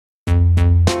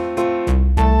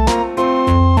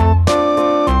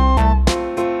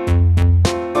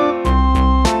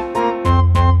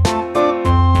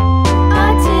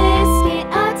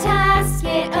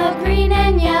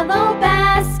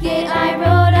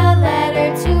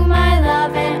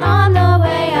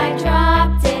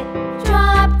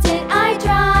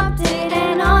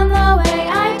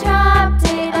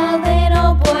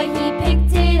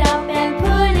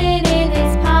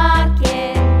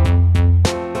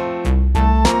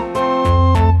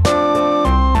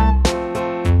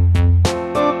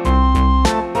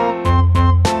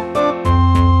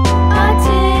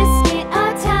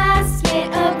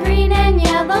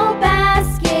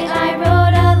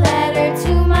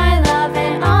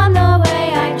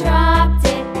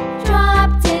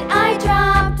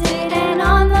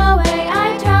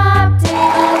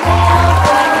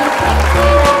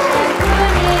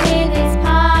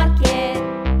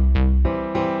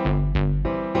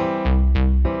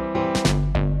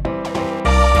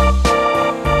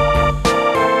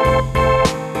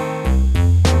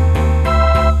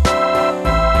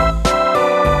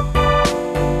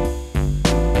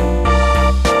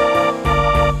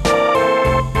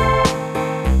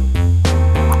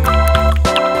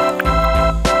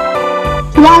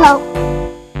Yellow.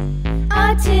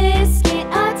 A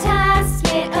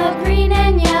tasket, a green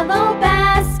and yellow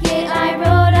basket. I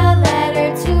wrote a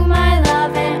letter to my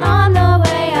love, and on the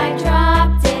way I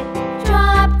dropped it.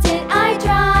 I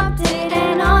dropped it,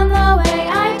 and on the way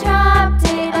I dropped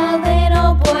it. A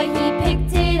little boy, he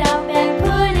picked it up and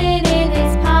put it in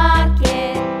his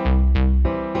pocket.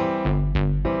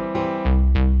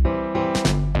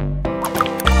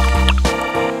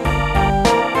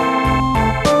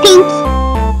 Pink.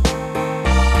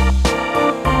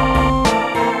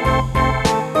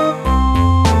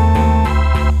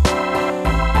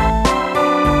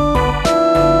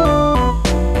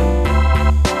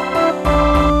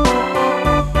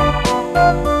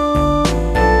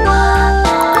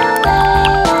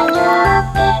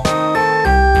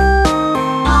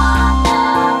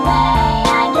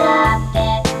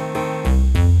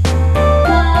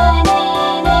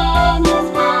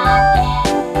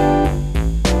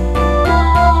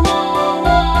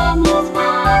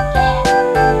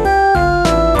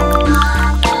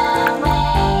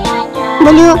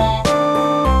 Blue.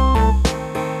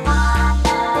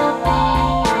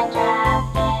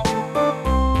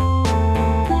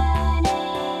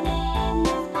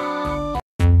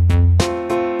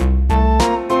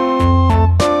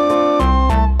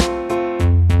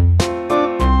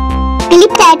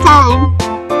 Flip that time.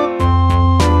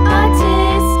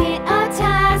 A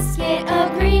tasket, a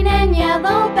green and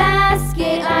yellow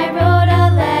basket. I wrote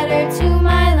a letter to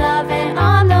my love, and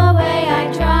on the way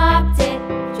I dropped it.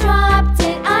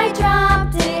 I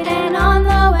dropped it, and on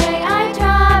the way I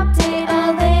dropped it. A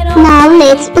little Now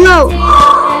let's blow.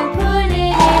 and put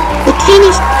it in. It's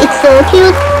finished. It's so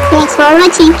cute. Thanks for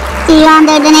watching. See you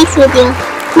under the next video.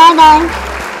 Bye bye.